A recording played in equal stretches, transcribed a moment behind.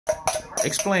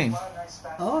Explain.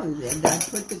 Oh, and I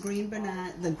put the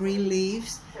green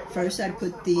leaves. First, I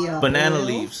put the Banana oil.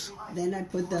 leaves. Then I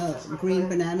put the green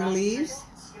banana leaves.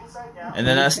 And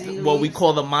then that's what we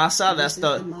call the masa. That's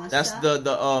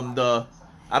the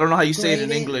I don't know how you say it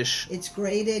in English. It's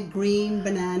grated green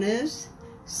bananas,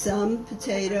 some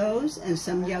potatoes, and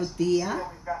some yautía.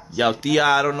 Yautía,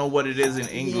 I don't know what it is in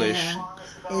English.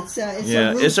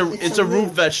 Yeah, it's a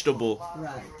root vegetable.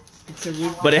 Right. It's a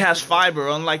root. But it has fiber,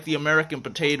 unlike the American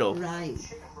potato. Right.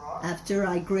 After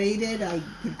I grate it, I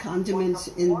put condiments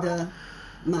in the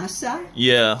masa.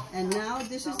 Yeah. And now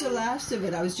this is the last of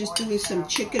it. I was just doing some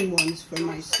chicken ones for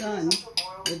my son.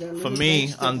 For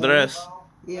me, Andres.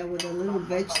 Yeah, with a little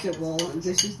vegetable. And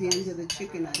this is the end of the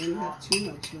chicken. I didn't have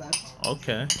too much left.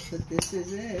 Okay. But this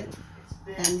is it.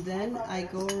 And then I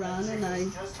go around and I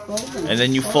fold them. And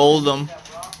then you fold them.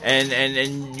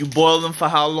 And you boil them for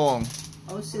how long?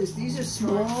 Oh, since these are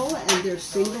small and they're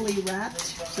singly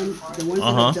wrapped, the ones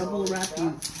that are double wrapped,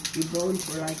 you boil them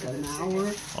for like an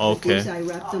hour. Okay. These I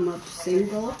wrap them up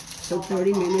single, so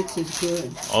 30 minutes is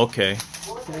good. Okay.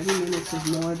 30 minutes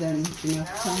is more than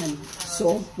enough time.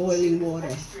 Salt boiling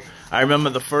water. I remember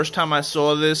the first time I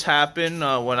saw this happen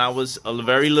when I was a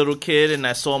very little kid, and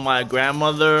I saw my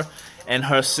grandmother and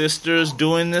her sisters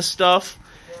doing this stuff,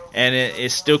 and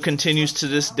it still continues to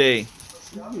this day.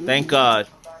 Thank God.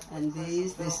 And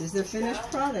this is the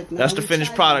finished product. Now that's the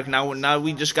finished product. Now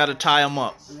we just got to tie them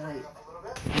up. Right.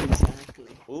 Exactly.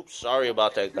 Oops, sorry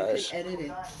about that, guys. Edit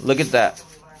it. Look at that.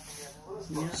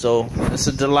 Yeah. So, it's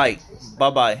a delight.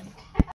 Bye-bye.